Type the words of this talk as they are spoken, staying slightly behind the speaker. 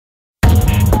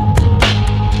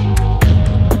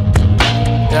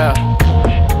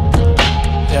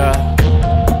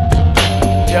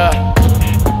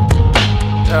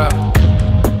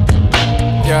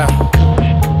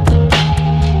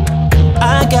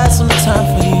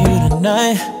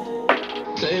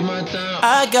morning. Take my time.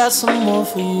 I got some more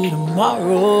for you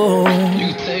tomorrow.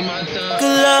 You can take my time.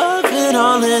 Good loving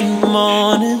all in the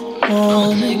morning.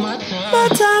 Take my time. My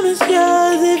time is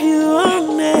yours if you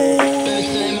want Baby, it.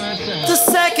 take my time. The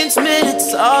seconds,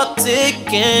 minutes all ticking.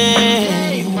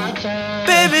 Take my time.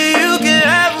 Baby, you can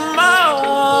have them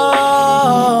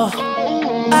all.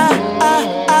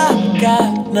 I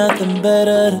got nothing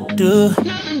better to do.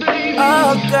 Nothing, baby.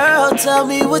 Oh, girl, tell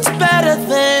me what's better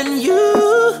than you.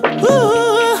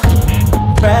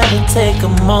 Rather take a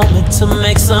moment to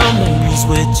make some memories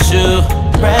with you.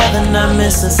 Rather not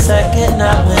miss a second,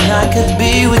 not when I could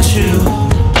be with you.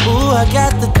 Ooh, I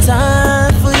got the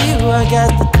time for you, I got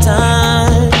the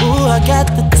time. Ooh, I got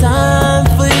the time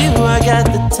for you, I got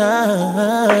the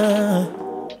time.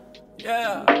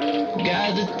 Yeah.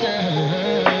 Got the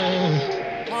time.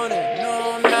 Morning, no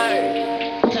night.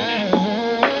 Time.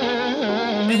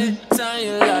 Anytime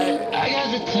you like. I got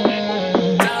the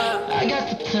time. I got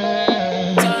the time.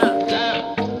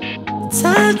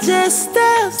 Time just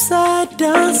stops, I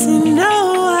don't see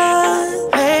no one.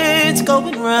 Hands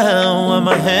going round while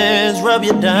my hands rub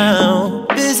you down.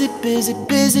 Busy, busy,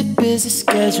 busy, busy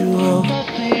schedule.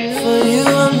 For you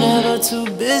I'm never too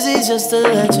busy, just to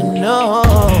let you know.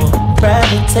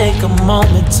 Rather take a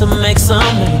moment to make some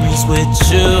memories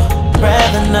with you.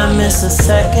 Rather not miss a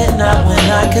second, not when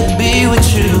I could be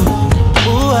with you.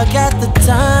 Ooh, I got the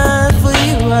time for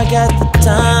you, I got the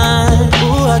time.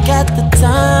 Ooh, I got the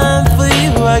time for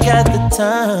you, I got the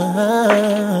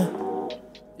time.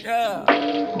 Yeah.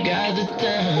 Got the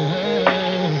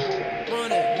time.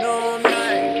 Morning, no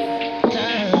night.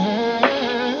 Time.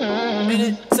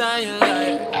 Anytime you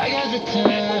like. I got the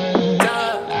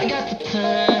time. I got the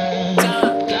time.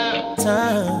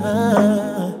 Time.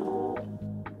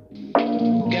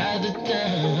 Got the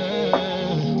time.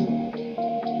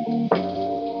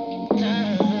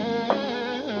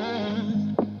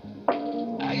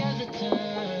 I got the time.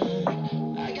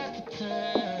 I got the time. I got the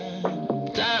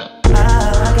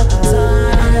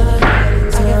time.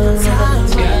 I got the time.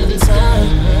 Got the time.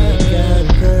 I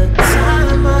got the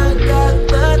time. I got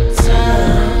the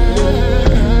time.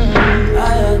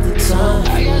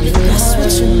 I got the If that's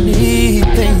what you need,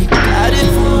 then you got it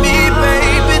for me,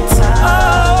 baby.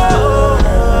 Oh,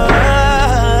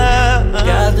 I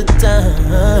got the time.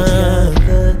 I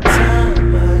got the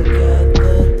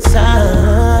time.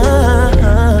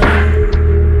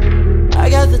 I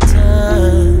got the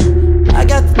time. I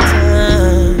got the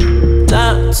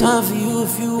time. Time for you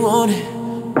if you want it.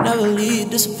 Never leave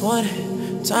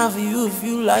disappointed. Time for you if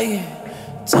you like it.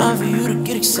 Time for you to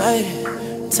get excited.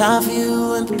 Time for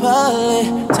you in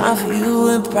public. Time for you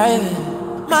in private.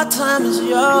 My time is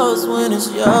yours. When it's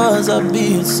yours, I'll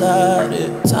be inside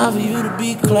it. Time for you to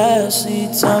be classy.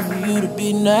 Time for you to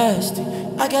be nasty.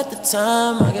 I got the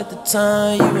time. I got the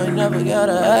time. You ain't never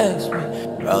gotta ask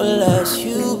me. Roll the last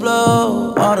you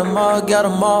blow. All them all, got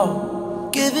them all.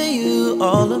 Giving you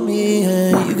all of me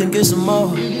and you can get some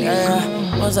more.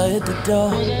 Yeah, once I hit the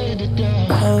door,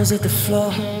 clothes hit the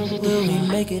floor. Will we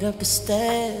make it up the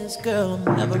stairs? Girl,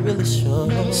 I'm never really sure.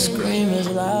 Scream as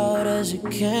loud as you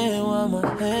can while my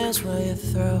hands round your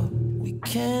throat. We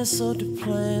canceled the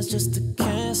plans just to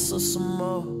cancel some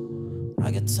more.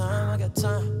 I got time, I got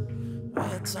time. I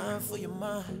got time for your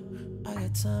mind. I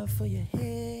got time for your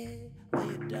head. Lay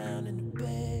it down in the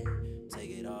bed.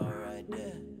 Take it all right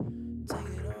there. Take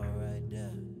it all